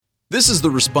This is the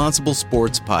Responsible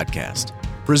Sports Podcast,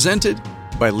 presented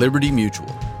by Liberty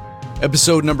Mutual.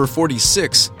 Episode number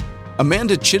 46,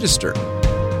 Amanda Chidester.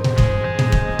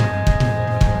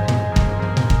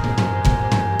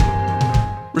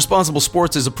 Responsible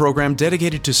Sports is a program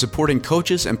dedicated to supporting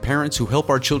coaches and parents who help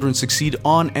our children succeed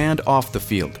on and off the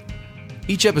field.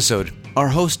 Each episode, our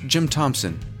host, Jim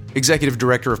Thompson, Executive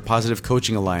Director of Positive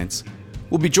Coaching Alliance,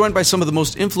 will be joined by some of the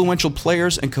most influential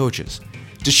players and coaches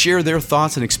to share their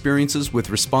thoughts and experiences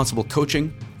with responsible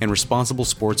coaching and responsible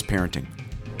sports parenting.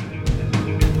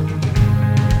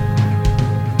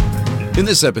 In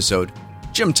this episode,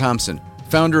 Jim Thompson,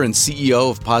 founder and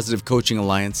CEO of Positive Coaching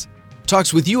Alliance,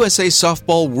 talks with USA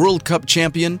Softball World Cup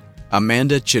champion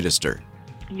Amanda Chidester.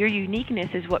 Your uniqueness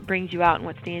is what brings you out and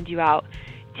what stands you out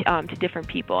to different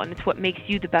people, and it's what makes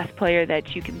you the best player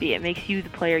that you can be. It makes you the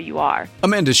player you are.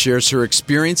 Amanda shares her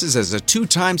experiences as a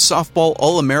two-time softball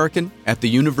All-American at the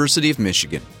University of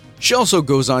Michigan. She also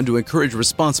goes on to encourage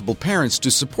responsible parents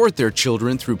to support their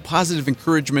children through positive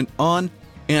encouragement on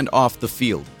and off the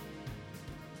field.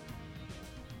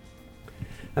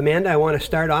 Amanda, I want to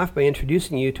start off by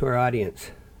introducing you to our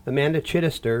audience. Amanda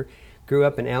Chidester grew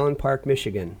up in Allen Park,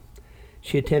 Michigan.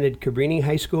 She attended Cabrini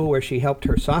High School, where she helped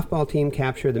her softball team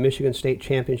capture the Michigan State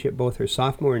Championship both her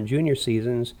sophomore and junior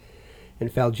seasons,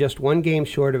 and fell just one game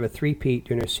short of a three-peat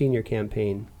during her senior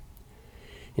campaign.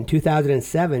 In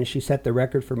 2007, she set the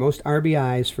record for most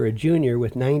RBIs for a junior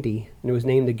with 90, and was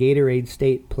named the Gatorade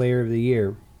State Player of the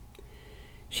Year.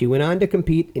 She went on to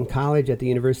compete in college at the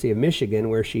University of Michigan,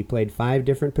 where she played 5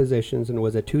 different positions and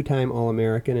was a 2-time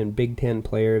All-American and Big Ten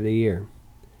Player of the Year.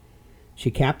 She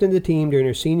captained the team during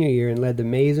her senior year and led the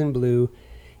Maize and Blue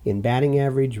in batting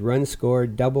average, runs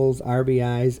scored, doubles,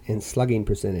 RBIs, and slugging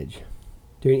percentage.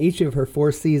 During each of her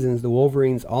 4 seasons, the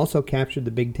Wolverines also captured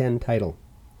the Big Ten title.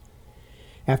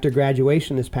 After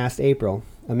graduation this past April,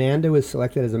 Amanda was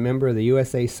selected as a member of the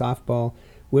USA Softball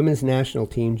Women's National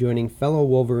Team, joining fellow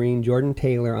Wolverine Jordan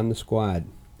Taylor on the squad.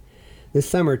 This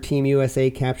summer, Team USA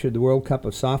captured the World Cup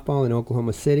of Softball in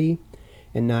Oklahoma City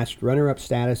and notched runner-up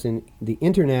status in the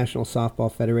International Softball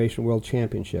Federation World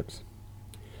Championships.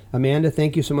 Amanda,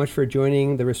 thank you so much for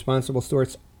joining the Responsible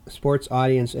Sports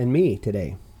audience and me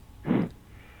today. Of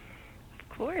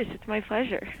course, it's my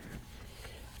pleasure.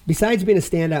 Besides being a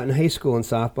standout in high school in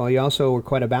softball, you also were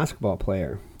quite a basketball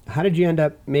player. How did you end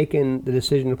up making the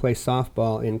decision to play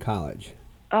softball in college?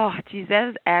 Oh, geez, that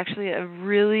is actually a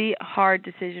really hard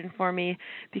decision for me,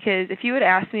 because if you had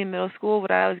asked me in middle school what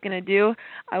I was going to do,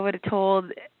 I was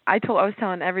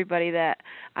telling everybody that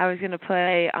I was going to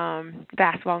play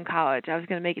basketball in college. I was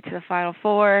going to make it to the Final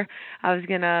Four. I was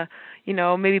going to,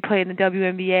 maybe play in the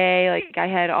WNBA. Like, I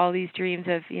had all these dreams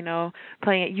of,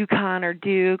 playing at UConn or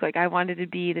Duke. Like, I wanted to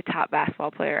be the top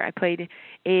basketball player. I played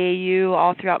AAU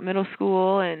all throughout middle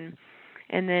school, and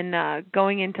then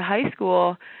going into high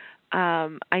school,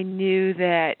 I knew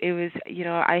that it was,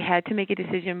 I had to make a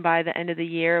decision by the end of the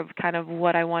year of kind of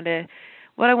what I wanted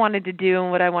to do and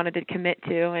what I wanted to commit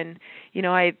to. And,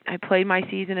 I played my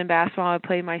season in basketball, I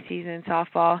played my season in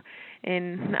softball,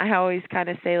 and I always kind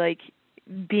of say, like,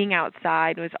 being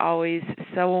outside was always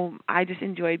I just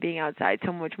enjoyed being outside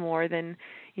so much more than,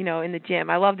 in the gym.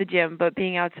 I love the gym, but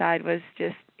being outside was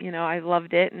just, I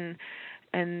loved it.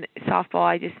 And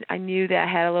softball, I knew that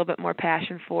I had a little bit more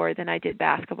passion for than I did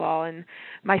basketball, and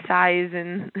my size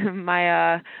and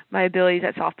my abilities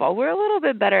at softball were a little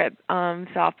bit better at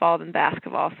softball than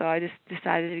basketball, so I just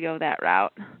decided to go that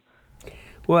route.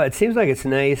 Well, it seems like it's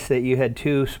nice that you had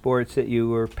 2 sports that you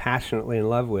were passionately in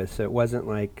love with, so it wasn't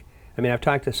like, I've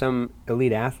talked to some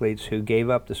elite athletes who gave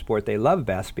up the sport they love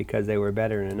best because they were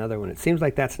better in another one. It seems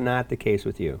like that's not the case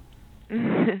with you.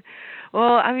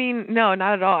 Well, no,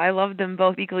 not at all. I love them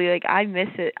both equally. Like, I miss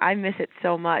it. I miss it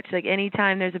so much. Like,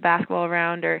 anytime there's a basketball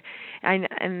around, and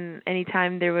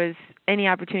anytime there was any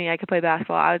opportunity I could play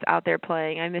basketball, I was out there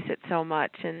playing. I miss it so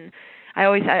much. And I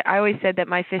always said that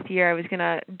my 5th year I was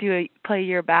gonna play a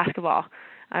year of basketball.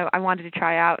 I wanted to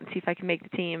try out and see if I could make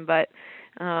the team, but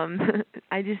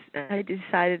I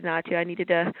decided not to. I needed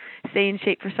to stay in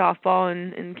shape for softball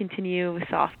and continue with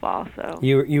softball. So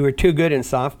you were too good in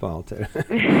softball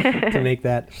to make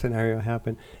that scenario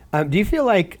happen. Do you feel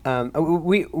like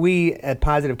we at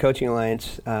Positive Coaching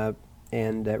Alliance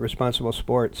and Responsible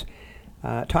Sports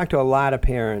talk to a lot of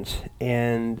parents,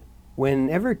 and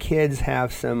whenever kids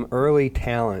have some early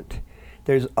talent,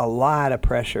 there's a lot of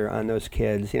pressure on those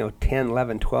kids, 10,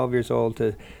 11, 12 years old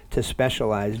to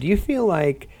specialize. Do you feel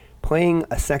like playing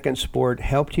a second sport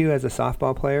helped you as a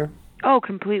softball player? Oh,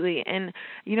 completely. And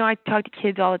I talk to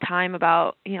kids all the time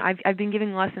about, I've been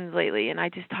giving lessons lately, and I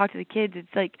just talk to the kids. It's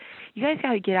like you guys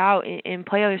got to get out and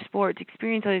play other sports,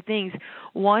 experience other things.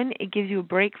 One, it gives you a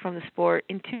break from the sport,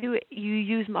 and two, you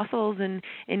use muscles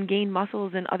and gain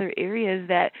muscles in other areas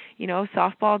that,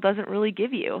 softball doesn't really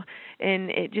give you. And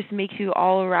it just makes you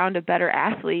all around a better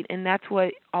athlete, and that's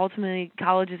what ultimately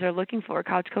colleges are looking for.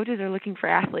 College coaches are looking for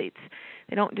athletes.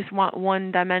 They don't just want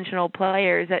one-dimensional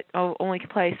players that only can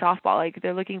play softball. Like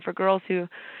they're looking for girls who,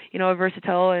 are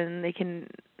versatile, and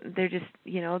they're just,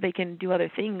 they can do other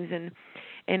things.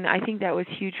 And I think that was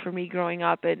huge for me growing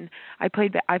up. And I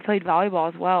played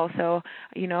volleyball as well. So,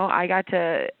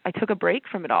 I took a break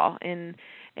from it all. And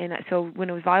so when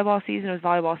it was volleyball season, it was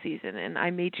volleyball season, and I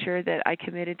made sure that I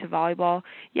committed to volleyball.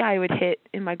 Yeah, I would hit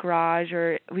in my garage,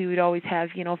 or we would always have,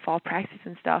 fall practice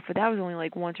and stuff, but that was only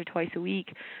like once or twice a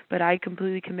week. But I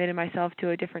completely committed myself to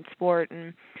a different sport,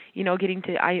 and,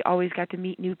 I always got to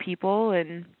meet new people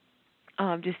and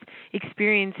just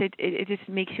experience it. It just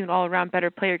makes you an all-around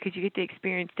better player because you get to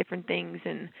experience different things,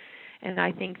 and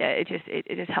I think that it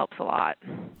just helps a lot.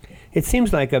 It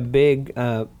seems like a big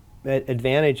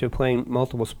advantage of playing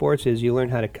multiple sports is you learn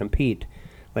how to compete.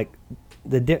 Like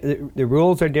the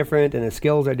rules are different and the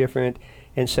skills are different,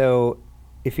 and so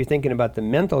if you're thinking about the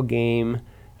mental game,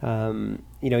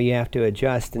 you have to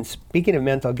adjust. And speaking of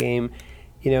mental game,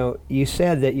 you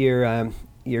said that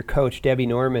your coach Debbie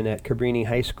Norman at Cabrini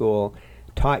High School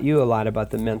taught you a lot about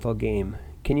the mental game.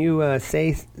 Can you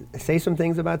say some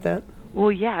things about that?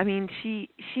 Well, yeah, I mean, she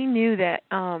knew that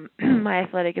my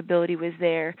athletic ability was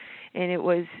there, and it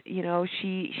was,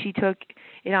 she took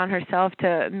it on herself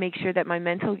to make sure that my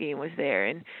mental game was there.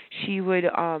 And she would,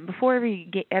 before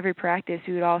every practice,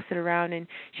 we would all sit around, and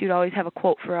she would always have a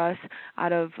quote for us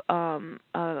out of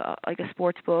like a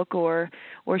sports book, or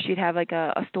she'd have like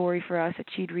a story for us that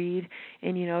she'd read.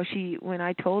 And when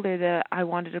I told her that I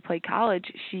wanted to play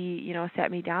college, she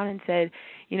sat me down and said,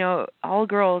 all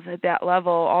girls at that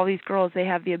level, all these girls, they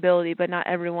have the ability, but not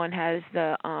everyone has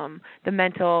the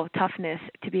mental toughness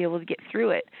to be able to get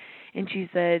through it. And she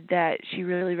said that she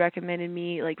really recommended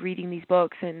me like reading these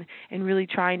books and really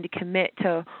trying to commit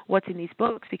to what's in these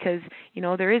books, because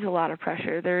there is a lot of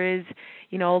pressure, there is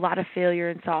a lot of failure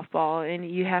in softball, and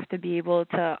you have to be able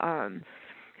to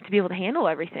handle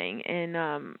everything.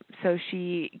 And so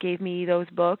she gave me those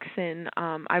books, and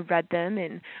I read them,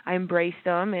 and I embraced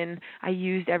them, and I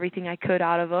used everything I could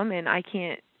out of them. And I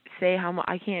can't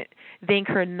thank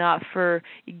her enough for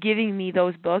giving me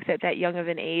those books at that young of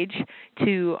an age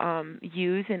to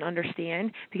use and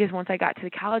understand, because once I got to the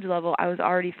college level, I was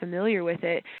already familiar with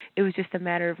it. It was just a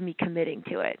matter of me committing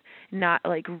to it, not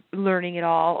like learning it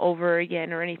all over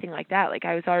again or anything like that. Like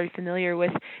I was already familiar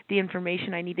with the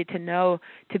information I needed to know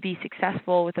to be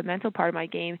successful with the mental part of my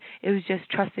game. It was just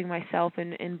trusting myself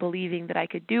and believing that I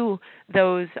could do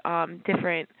those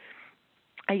different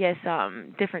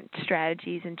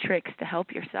strategies and tricks to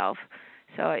help yourself.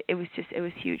 So it was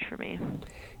huge for me.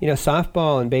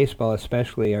 Softball and baseball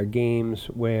especially are games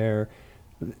where,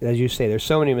 as you say, there's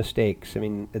so many mistakes. I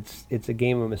mean, it's a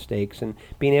game of mistakes, and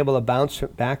being able to bounce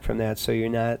back from that so you're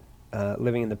not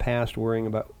living in the past worrying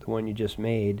about the one you just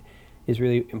made is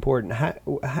really important.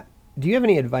 Do you have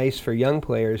any advice for young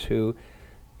players who,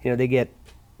 they get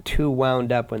too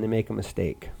wound up when they make a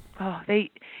mistake? Oh,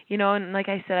 and like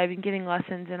I said, I've been giving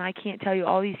lessons, and I can't tell you,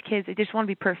 all these kids, they just want to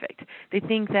be perfect. They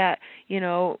think that,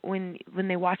 when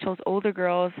they watch those older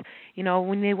girls,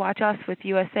 when they watch us with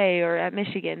USA or at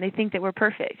Michigan, they think that we're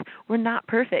perfect. We're not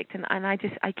perfect, and I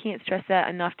can't stress that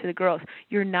enough to the girls.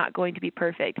 You're not going to be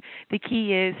perfect. The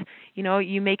key is,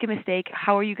 you make a mistake,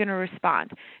 how are you going to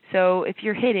respond? So if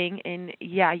you're hitting and,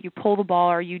 you pull the ball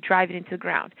or you drive it into the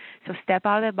ground, so step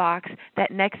out of that box,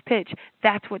 that next pitch,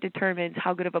 that's what determines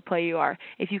how good of a player you are.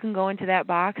 If you can go into that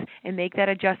box and make that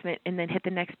adjustment and then hit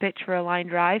the next pitch for a line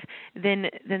drive, then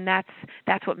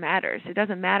that's what matters. It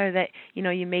doesn't matter that,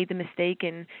 you made the mistake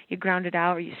and you grounded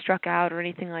out or you struck out or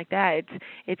anything like that.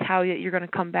 It's how you're going to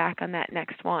come back on that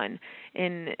next one.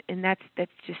 And that's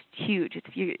just huge.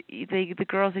 The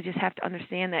girls, they just have to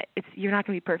understand that you're not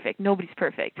going to be perfect. Nobody's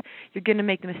perfect. You're going to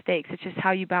make the mistakes. It's just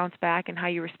how you bounce back and how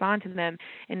you respond to them,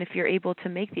 and if you're able to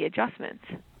make the adjustments.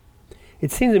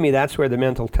 It seems to me that's where the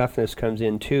mental toughness comes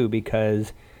in too,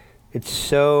 because it's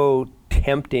so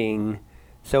tempting,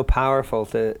 so powerful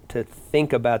to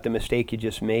think about the mistake you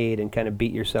just made and kind of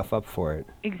beat yourself up for it.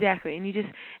 Exactly, and you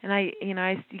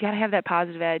got to have that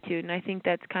positive attitude, and I think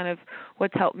that's kind of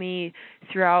what's helped me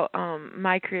throughout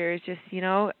my career. Is just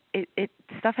it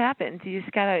stuff happens. You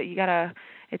gotta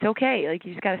it's okay. Like,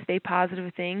 you just got to stay positive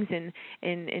with things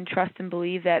and trust and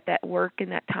believe that that work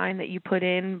and that time that you put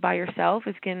in by yourself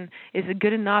is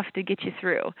good enough to get you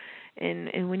through.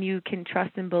 And when you can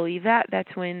trust and believe that,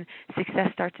 that's when success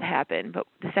starts to happen. But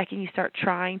the second you start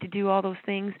trying to do all those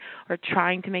things, or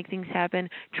trying to make things happen,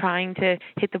 trying to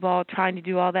hit the ball, trying to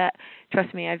do all that,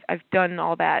 trust me, I've done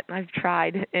all that. I've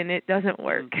tried, and it doesn't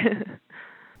work.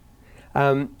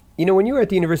 When you were at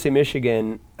the University of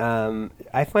Michigan,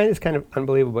 I find this kind of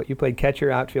unbelievable. You played catcher,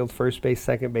 outfield, first base,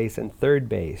 second base, and third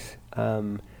base.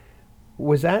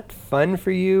 Was that fun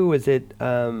for you? Was it,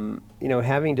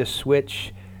 having to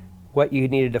switch what you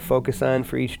needed to focus on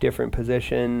for each different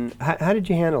position? How did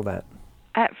you handle that?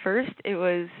 At first, it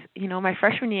was, my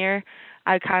freshman year,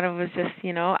 I kind of was just,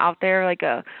 out there like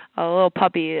a little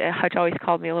puppy. Hutch always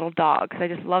called me a little dog, because I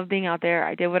just loved being out there.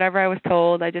 I did whatever I was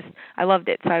told. I loved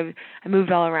it. So I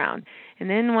moved all around. And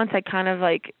then once I kind of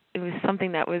it was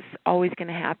something that was always going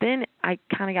to happen, I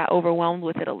kind of got overwhelmed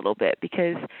with it a little bit,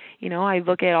 because, I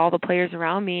look at all the players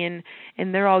around me,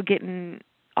 and they're all getting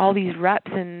all these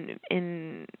reps and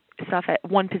stuff at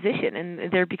one position,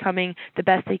 and they're becoming the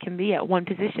best they can be at one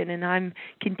position, and I'm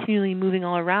continually moving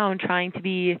all around trying to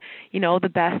be, the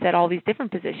best at all these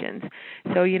different positions.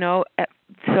 So,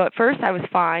 so at first I was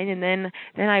fine, and then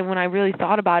when I really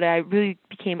thought about it, I really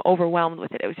became overwhelmed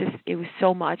with it. It was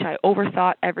so much. I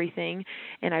overthought everything,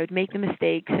 and I would make the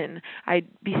mistakes, and I'd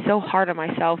be so hard on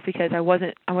myself because I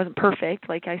wasn't perfect,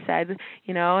 like I said,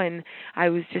 and I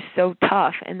was just so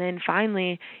tough. And then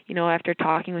finally, after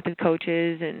talking with the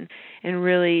coaches and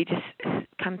really just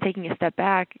kind of taking a step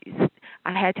back,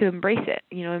 I had to embrace it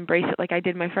like I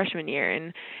did my freshman year,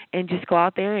 and just go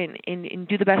out there and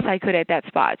do the best I could at that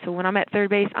spot. So when I'm at third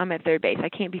base, I'm at third base. I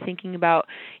can't be thinking about,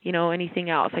 anything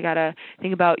else. I got to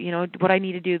think about, what I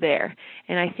need to do there.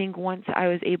 And I think once I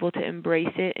was able to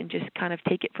embrace it and just kind of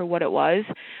take it for what it was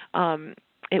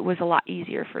a lot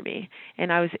easier for me.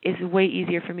 And it's way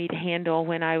easier for me to handle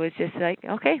when I was just like,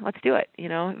 okay, let's do it,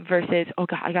 versus, oh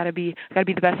God, I gotta be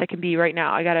the best I can be right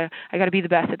now. I gotta be the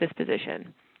best at this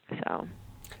position. So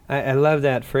I love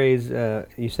that phrase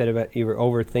you said about you were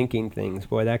overthinking things.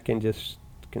 Boy, that can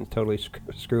totally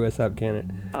screw us up, can it?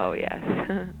 Oh, yes.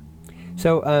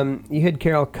 So you had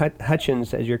Carol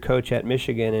Hutchins as your coach at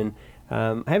Michigan,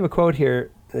 and I have a quote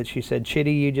here that she said,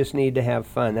 "Chitty, you just need to have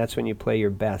fun. That's when you play your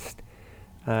best."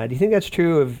 Do you think that's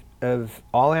true of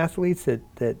all athletes?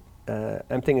 That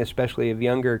I'm thinking especially of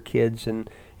younger kids and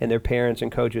their parents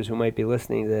and coaches who might be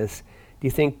listening to this. Do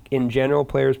you think in general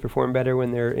players perform better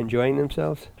when they're enjoying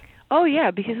themselves? Oh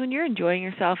yeah, because when you're enjoying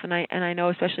yourself, and I know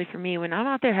especially for me, when I'm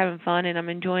out there having fun and I'm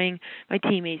enjoying my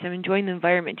teammates, I'm enjoying the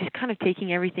environment, just kind of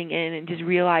taking everything in and just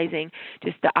realizing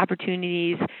just the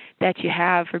opportunities that you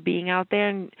have for being out there,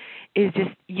 and is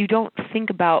just, you don't think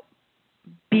about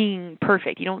being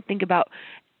perfect. You don't think about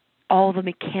all the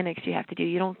mechanics you have to do.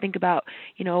 You don't think about,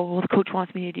 well, the coach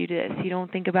wants me to do this. You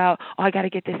don't think about, oh, I got to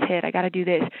get this hit. I got to do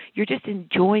this. You're just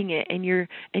enjoying it, and you're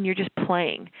just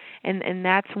playing. And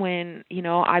that's when,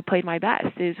 I played my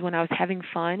best, is when I was having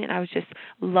fun and I was just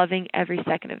loving every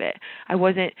second of it. I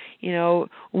wasn't,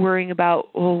 worrying about,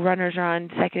 oh, runners are on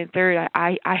second and third.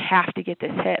 I have to get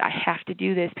this hit. I have to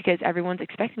do this because everyone's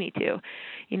expecting me to.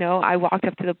 I walked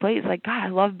up to the plate. It's like, God, I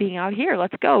love being out here.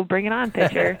 Let's go. Bring it on,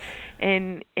 pitcher.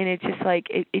 and it's just like,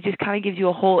 it just kind of gives you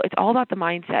it's all about the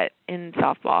mindset in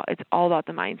softball. It's all about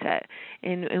the mindset.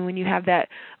 And when you have that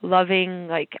loving,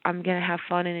 like, I'm going to have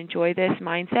fun and enjoy this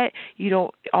mindset,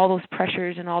 all those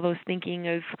pressures and all those thinking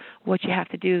of what you have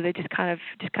to do, that just kind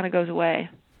of goes away.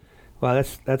 Well,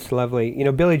 that's lovely.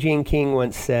 Billie Jean King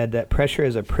once said that pressure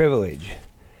is a privilege,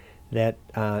 that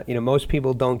most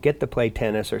people don't get to play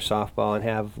tennis or softball and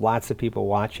have lots of people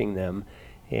watching them.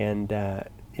 And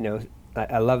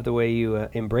I love the way you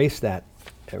embrace that,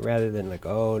 rather than like,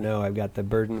 oh no, I've got the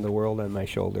burden of the world on my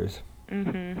shoulders.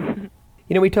 Mm-hmm.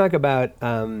 We talk about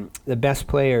the best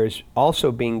players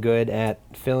also being good at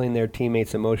filling their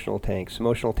teammates' emotional tanks.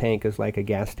 Emotional tank is like a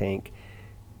gas tank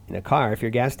in a car. If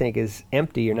your gas tank is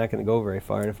empty, you're not going to go very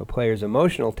far. And if a player's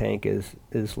emotional tank is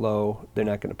low, they're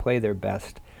not going to play their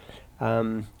best.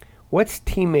 What's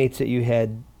teammates that you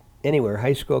had anywhere,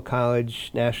 high school,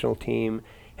 college, national team,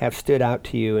 have stood out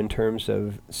to you in terms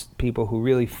of people who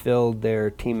really filled their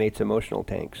teammates' emotional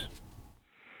tanks?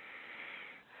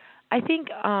 I think,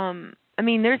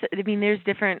 there's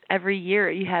different, every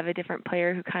year you have a different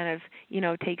player who kind of,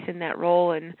 takes in that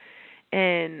role,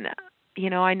 and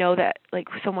I know that like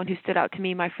someone who stood out to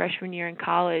me my freshman year in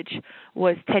college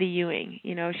was Teddy Ewing.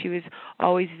 She was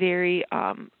always very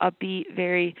upbeat,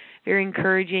 very very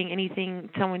encouraging. Anything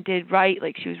someone did right,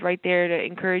 like she was right there to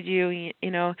encourage you,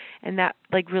 and that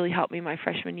like really helped me my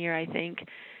freshman year, I think.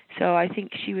 So I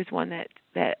think she was one that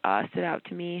stood out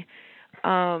to me.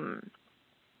 Um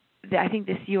I think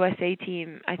this USA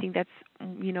team, I think that's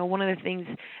one of the things.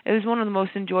 It was one of the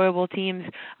most enjoyable teams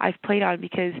I've played on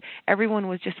because everyone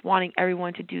was just wanting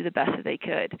everyone to do the best that they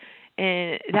could,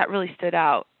 and that really stood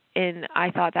out. And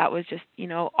I thought that was just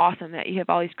awesome that you have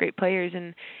all these great players,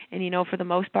 and for the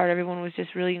most part everyone was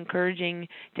just really encouraging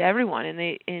to everyone, and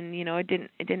it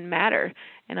didn't matter,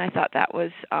 and I thought that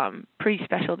was pretty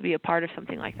special to be a part of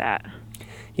something like that.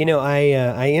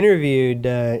 I interviewed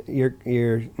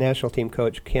your national team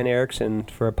coach Ken Erickson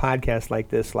for a podcast like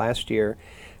this last year.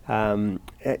 How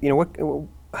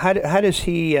does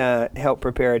he help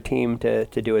prepare a team to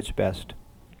do its best?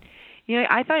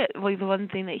 I thought like the one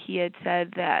thing that he had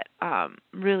said that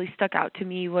really stuck out to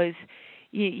me was,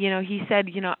 he said,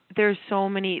 there were so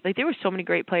many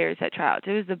great players at tryouts.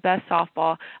 It was the best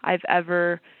softball I've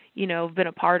ever been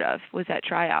a part of was at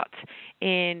tryouts.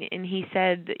 And he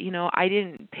said, I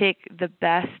didn't pick the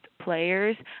best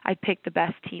players, I picked the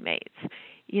best teammates.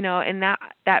 And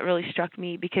that really struck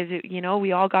me because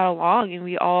we all got along, and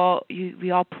we all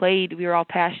played, we were all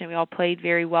passionate, we all played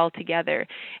very well together,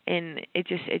 and it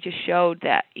just showed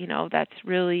that that's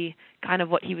really kind of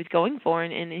what he was going for,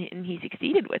 and he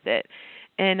succeeded with it.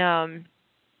 And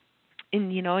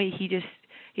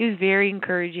he was very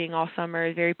encouraging all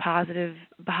summer, very positive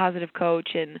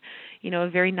coach, and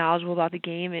very knowledgeable about the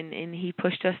game, and he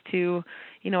pushed us to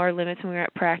our limits when we were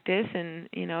at practice, and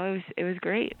it was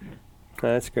great.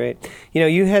 That's great.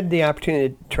 You had the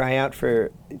opportunity to try out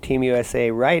for Team USA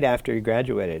right after you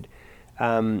graduated.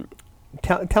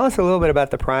 Tell us a little bit about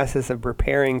the process of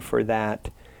preparing for that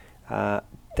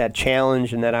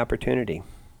challenge and that opportunity.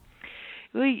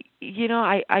 Well,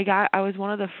 I was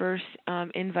one of the first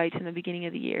invites in the beginning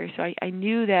of the year, so I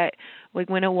knew that like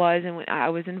when it was and when I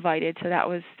was invited, so that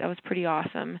was pretty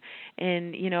awesome.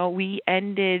 And we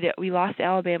lost to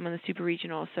Alabama in the Super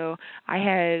Regional, so I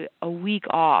had a week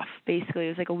off. Basically, it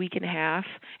was like a week and a half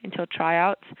until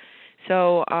tryouts.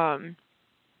 So I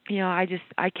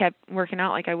kept working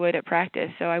out like I would at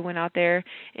practice. So I went out there,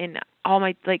 and all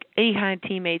my like any kind of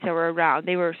teammates that were around,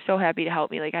 they were so happy to help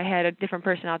me. Like I had a different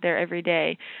person out there every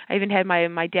day. I even had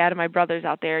my dad and my brothers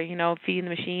out there, feeding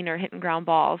the machine or hitting ground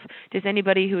balls. Just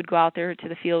anybody who would go out there to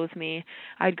the field with me,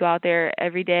 I'd go out there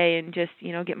every day and just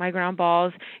get my ground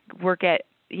balls, work at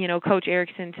Coach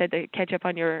Erickson said to catch up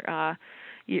on your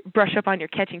brush up on your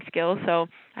catching skills. So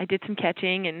I did some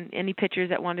catching, and any pitchers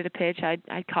that wanted to pitch, I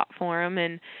caught for them,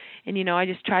 and I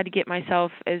just tried to get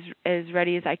myself as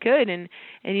ready as I could. And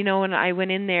when I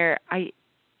went in there, I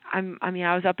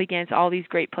was up against all these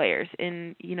great players,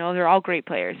 and they're all great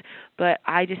players, but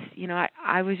I just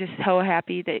I was just so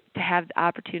happy to have the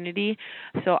opportunity.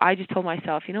 So I just told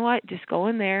myself, what, just go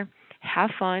in there,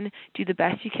 have fun, do the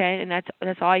best you can, and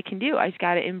that's all I can do. I just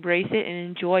got to embrace it and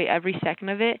enjoy every second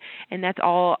of it, and that's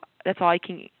all I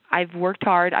can. I've worked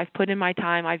hard, I've put in my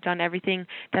time, I've done everything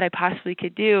that I possibly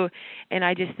could do, and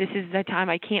this is the time.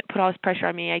 I can't put all this pressure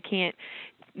on me. I can't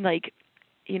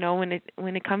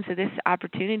when it comes to this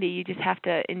opportunity, you just have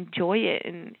to enjoy it.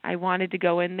 And I wanted to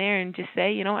go in there and just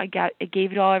say, I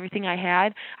gave it all, everything I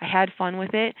had. I had fun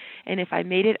with it, and if I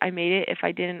made it, I made it. If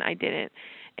I didn't, I didn't.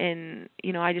 And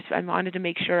I wanted to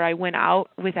make sure I went out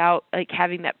without like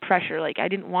having that pressure. Like I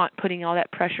didn't want putting all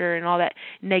that pressure and all that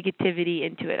negativity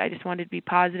into it. I just wanted to be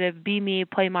positive, be me,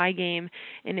 play my game,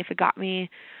 and if it got me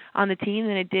on the team,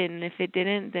 then it did, and if it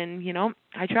didn't, then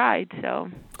I tried. So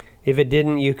if it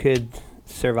didn't, you could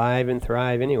survive and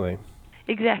thrive anyway.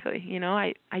 Exactly.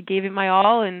 I gave it my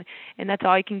all, and that's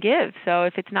all I can give. So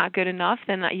if it's not good enough,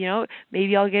 then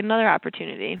maybe I'll get another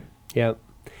opportunity. Yeah.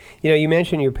 You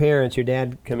mentioned your parents, your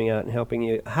dad coming out and helping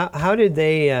you. How did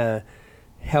they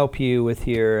help you with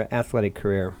your athletic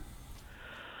career?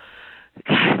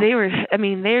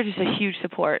 They're just a huge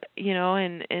support,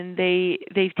 and they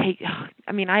take.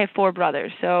 I have 4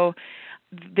 brothers, so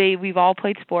we've all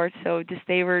played sports, so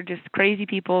they were just crazy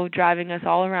people driving us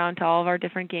all around to all of our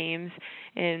different games,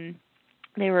 and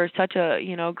they were such a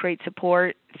great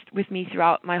support with me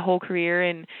throughout my whole career.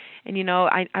 And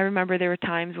I remember there were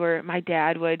times where my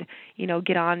dad would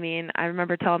get on me, and I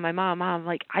remember telling my mom,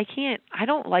 like, I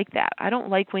don't like that. I don't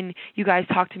like when you guys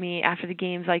talk to me after the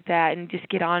games like that and just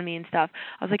get on me and stuff.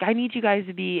 I was like, I need you guys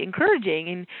to be encouraging.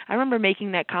 And I remember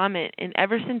making that comment, and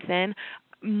ever since then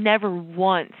never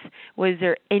once was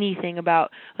there anything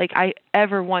about like I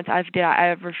ever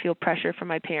feel pressure from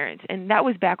my parents. And that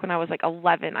was back when I was like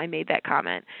 11. I made that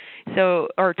comment. So,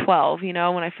 or 12, when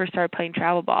I first started playing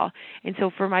travel ball. And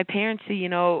so for my parents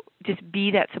to, just be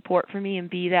that support for me and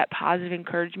be that positive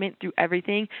encouragement through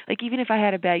everything. Like even if I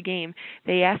had a bad game,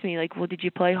 they asked me like, well, did you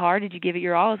play hard? Did you give it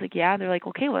your all? I was like, yeah. They're like,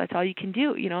 okay, well, that's all you can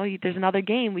do. There's another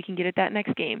game. We can get it that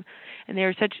next game. And they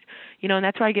were such, and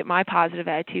that's where I get my positive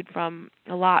attitude from,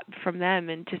 a lot from them.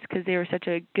 And just because they were such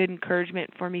a good encouragement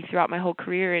for me throughout my whole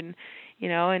career. And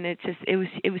and it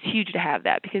was huge to have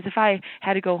that, because if I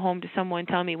had to go home to someone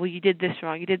telling me, well, you did this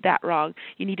wrong, you did that wrong,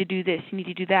 you need to do this, you need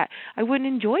to do that, I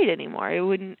wouldn't enjoy it anymore. It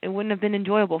wouldn't have been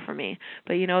enjoyable for me.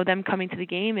 But them coming to the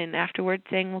game and afterwards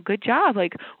saying, well, good job,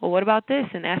 like, well, what about this,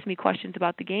 and ask me questions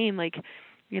about the game, like,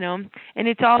 and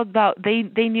it's all about they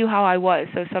knew how I was.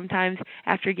 So sometimes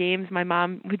after games, my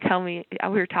mom would tell me, we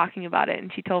were talking about it,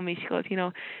 and she told me, she goes,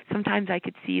 sometimes I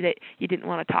could see that you didn't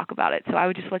want to talk about it, so I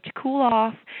would just let you cool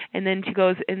off. And then she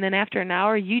goes, and then after an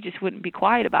hour, you just wouldn't be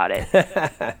quiet about it.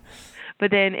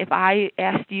 But then if I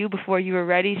asked you before you were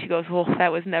ready, she goes, well,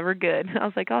 that was never good. I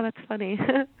was like, oh, that's funny.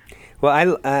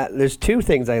 Well, there's two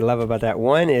things I love about that.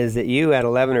 One is that you at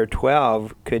 11 or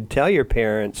 12 could tell your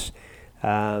parents,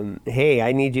 hey,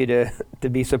 I need you to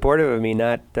be supportive of me,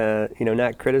 not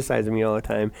not criticizing me all the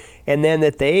time, and then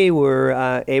that they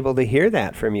were able to hear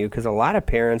that from you, because a lot of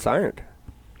parents aren't.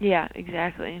 Yeah,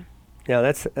 exactly. Yeah,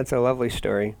 that's a lovely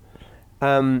story.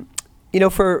 We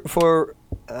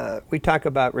talk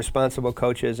about responsible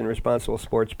coaches and responsible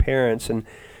sports parents, and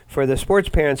for the sports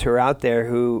parents who are out there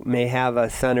who may have a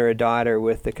son or a daughter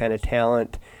with the kind of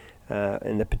talent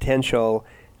and the potential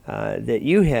that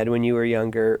you had when you were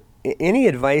younger, any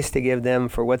advice to give them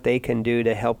for what they can do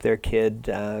to help their kid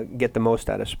get the most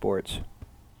out of sports?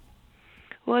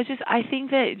 Well, I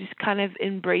think that just kind of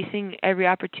embracing every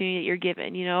opportunity that you're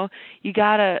given. You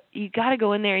gotta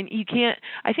go in there, and you can't.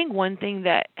 I think one thing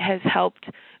that has helped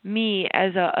me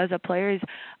as a player is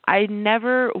I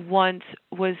never once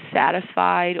was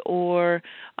satisfied or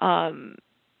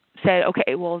said,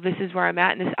 okay, well, this is where I'm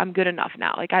at, and I'm good enough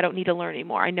now. Like, I don't need to learn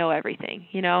anymore. I know everything.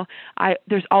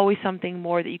 There's always something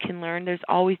more that you can learn. There's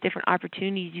always different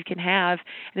opportunities you can have,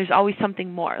 and there's always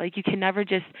something more. Like, you can never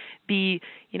just be,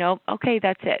 okay,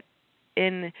 that's it.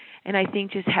 And I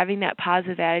think just having that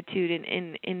positive attitude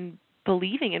and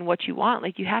believing in what you want,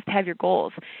 like, you have to have your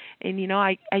goals. And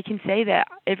I can say that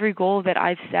every goal that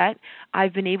I've set,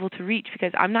 I've been able to reach,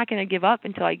 because I'm not going to give up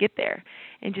until I get there.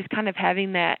 And just kind of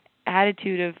having that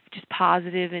attitude of just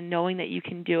positive and knowing that you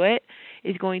can do it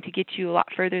is going to get you a lot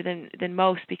further than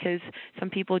most, because some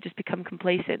people just become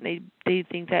complacent. They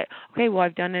think that, okay, well,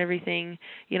 I've done everything,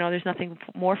 there's nothing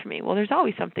more for me. Well, there's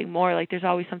always something more. Like, there's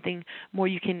always something more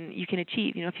you can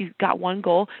achieve. If you've got one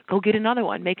goal, go get another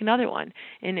one, make another one,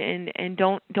 and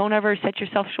don't ever set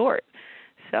yourself short.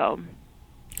 So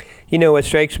what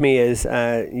strikes me is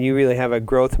you really have a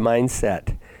growth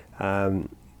mindset.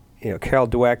 Carol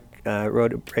Dweck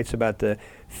writes about the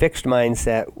fixed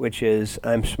mindset, which is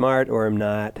I'm smart or I'm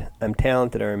not, I'm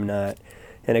talented or I'm not.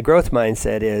 And a growth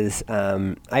mindset is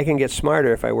I can get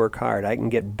smarter if I work hard. I can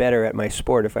get better at my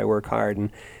sport if I work hard.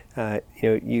 And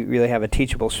you really have a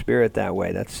teachable spirit that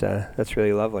way. That's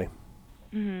really lovely.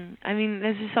 Mm-hmm. I mean,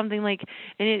 this is something like,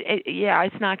 and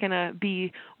it's not going to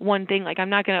be one thing. Like, I'm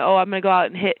not going to, I'm going to go out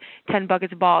and hit 10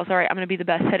 buckets of balls. All right, I'm going to be the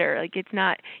best hitter. Like, it's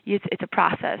not, it's a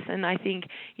process. And I think,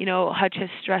 Hutch has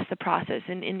stressed the process.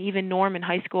 And even Norm in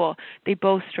high school, they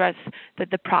both stress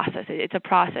that the process, it's a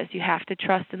process. You have to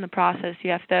trust in the process.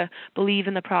 You have to believe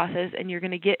in the process, and you're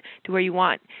going to get to where you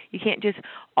want. You can't just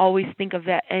always think of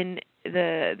that and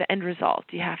the end result.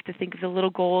 You have to think of the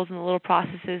little goals and the little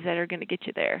processes that are going to get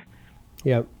you there.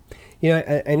 Yeah.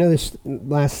 I know this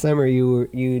last summer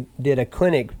you did a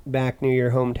clinic back near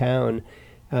your hometown.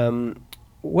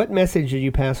 What message did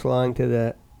you pass along to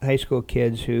the high school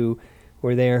kids who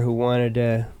were there, who wanted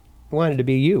to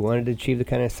be you, wanted to achieve the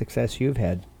kind of success you've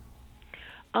had?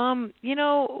 One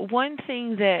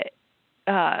thing that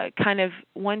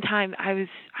one time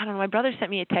my brother sent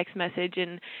me a text message,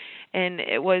 and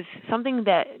it was something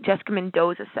that Jessica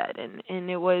Mendoza said, and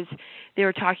it was, they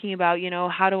were talking about,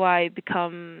 how do I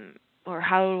become, or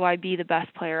how do I be the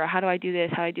best player, or how do I do this,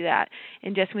 how do I do that?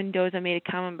 And Jessica Mendoza made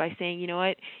a comment by saying, you know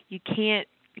what, you can't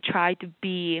try to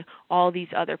be all these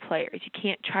other players. You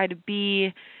can't try to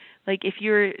be, like, if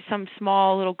you're some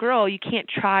small little girl, you can't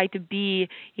try to be,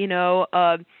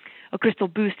 a Crystal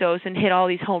Bustos and hit all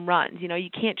these home runs. You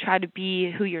can't try to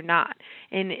be who you're not.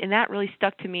 And that really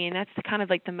stuck to me, and that's the kind of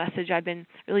like the message I've been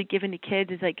really giving to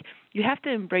kids is like, you have to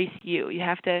embrace you. You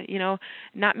have to,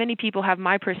 not many people have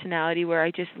my personality where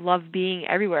I just love being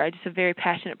everywhere. I'm just a very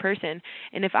passionate person.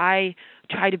 And if I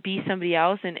try to be somebody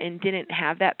else and didn't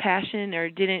have that passion or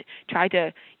didn't try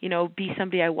to, be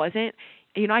somebody I wasn't,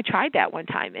 I tried that one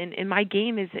time, and my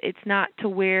game it's not to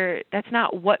where that's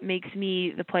not what makes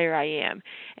me the player I am.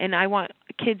 And I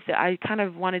kind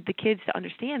of wanted the kids to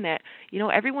understand that,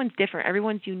 everyone's different,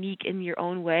 everyone's unique in your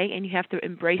own way, and you have to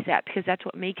embrace that because that's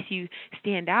what makes you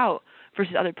stand out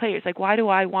versus other players. Like, why do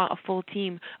I want a full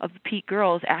team of Pete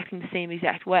girls acting the same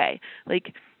exact way?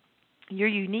 Like, your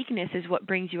uniqueness is what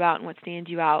brings you out and what stands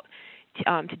you out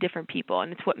to different people,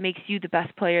 and it's what makes you the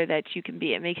best player that you can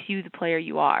be. It makes you the player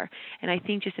you are. And I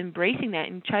think just embracing that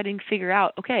and trying to figure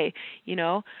out, okay,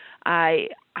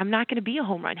 I'm not going to be a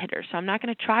home run hitter, so I'm not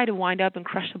going to try to wind up and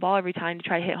crush the ball every time to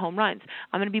try to hit home runs.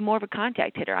 I'm going to be more of a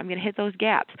contact hitter. I'm going to hit those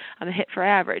gaps. I'm going to hit for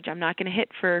average. I'm not going to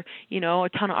hit for, a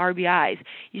ton of RBIs.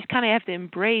 You just kind of have to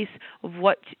embrace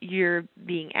what you're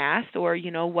being asked or,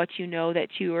 what that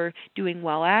you are doing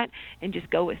well at, and just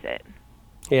go with it.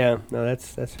 Yeah, no,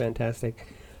 that's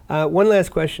fantastic. One last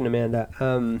question, Amanda.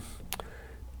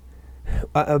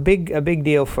 A big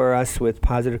deal for us with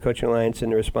Positive Coaching Alliance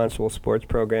and the Responsible Sports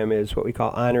Program is what we call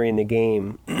honoring the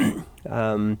game.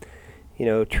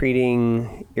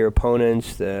 Treating your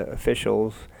opponents, the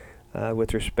officials,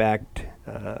 with respect,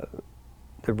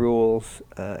 the rules,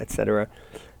 etc.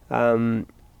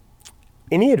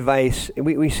 Any advice?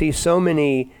 We see so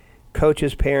many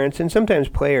coaches, parents, and sometimes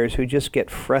players who just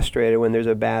get frustrated when there's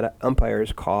a bad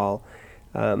umpire's call.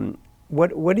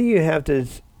 What do you have to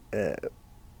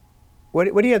what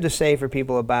do you have to say for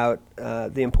people about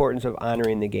the importance of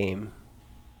honoring the game?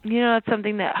 That's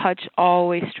something that Hutch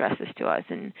always stresses to us,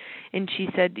 and she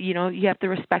said, you have to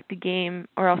respect the game,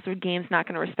 or else the game's not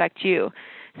going to respect you.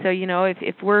 So,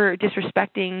 if we're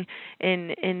disrespecting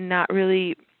and not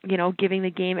really giving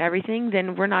the game everything,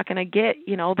 then we're not going to get,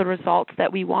 the results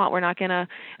that we want. We're not going to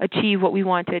achieve what we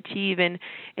want to achieve. And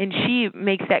she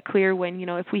makes that clear when,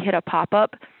 if we hit a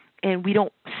pop-up and we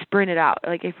don't sprint it out,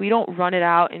 like if we don't run it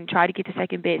out and try to get to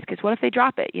second base, because what if they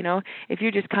drop it, if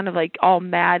you're just kind of like all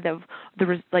mad of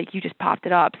like you just popped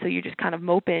it up, so you're just kind of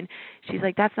moping. She's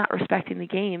like, that's not respecting the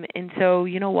game. And so,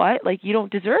 you know what, like you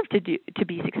don't deserve to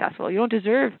be successful. You don't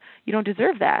deserve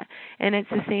that. And it's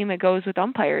the same that goes with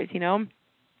umpires,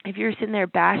 If you're sitting there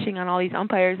bashing on all these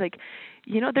umpires, like,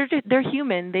 they're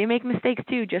human. They make mistakes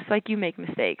too, just like you make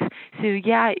mistakes. So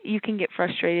yeah, you can get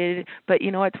frustrated, but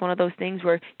it's one of those things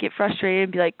where get frustrated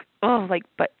and be like,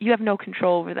 but you have no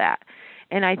control over that.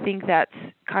 And I think that's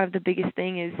kind of the biggest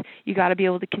thing is you got to be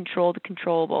able to control the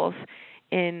controllables.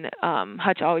 And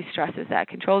Hutch always stresses that,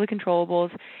 control the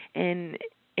controllables, and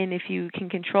if you can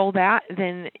control that,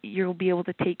 then you'll be able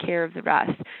to take care of the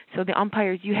rest. So the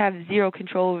umpires, you have zero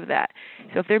control over that.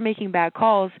 So if they're making bad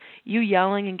calls, you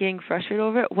yelling and getting frustrated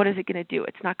over it, what is it going to do?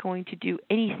 It's not going to do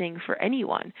anything for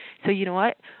anyone. So you know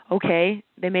what? Okay,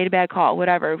 they made a bad call,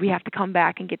 whatever. We have to come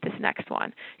back and get this next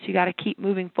one. So you got to keep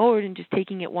moving forward and just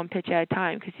taking it one pitch at a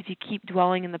time, because if you keep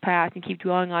dwelling in the past and keep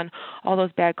dwelling on all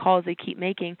those bad calls they keep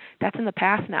making, that's in the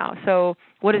past now. So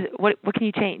what can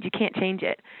you change? You can't change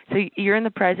it. So you're in the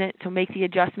present, so make the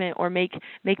adjustment or make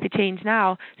the change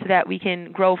now so that we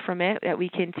can grow from it, that we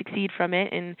can succeed from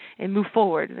it and move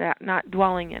forward, not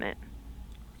dwelling in it.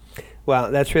 Wow,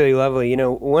 that's really lovely.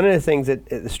 One of the things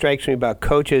that strikes me about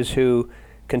coaches who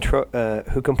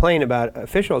complain about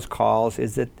officials' calls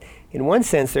is that, in one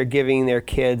sense, they're giving their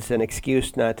kids an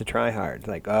excuse not to try hard.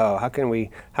 Like, oh, how can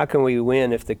we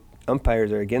win if the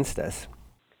umpires are against us?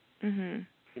 Mm-hmm.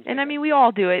 And I mean, we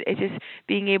all do it. It's just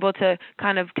being able to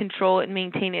kind of control it and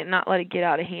maintain it and not let it get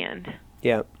out of hand.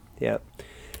 Yeah.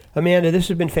 Amanda, this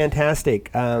has been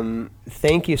fantastic.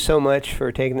 Thank you so much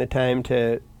for taking the time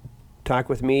to talk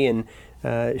with me and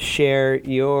share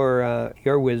your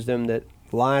wisdom that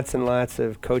lots and lots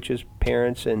of coaches,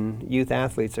 parents, and youth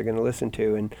athletes are going to listen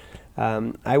to.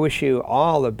 And I wish you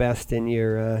all the best in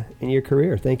your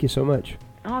career. Thank you so much.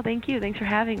 Oh, thank you. Thanks for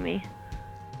having me.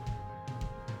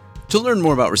 To learn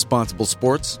more about responsible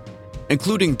sports,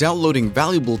 including downloading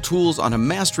valuable tools on a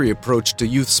mastery approach to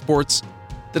youth sports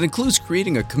that includes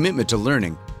creating a commitment to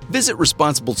learning, visit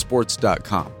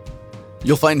responsiblesports.com.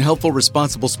 You'll find helpful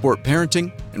responsible sport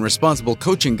parenting and responsible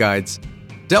coaching guides,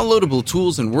 downloadable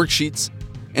tools and worksheets,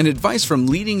 and advice from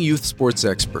leading youth sports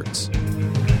experts.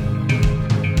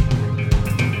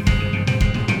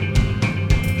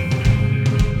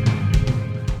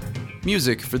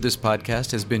 Music for this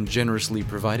podcast has been generously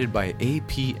provided by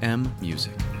APM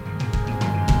Music.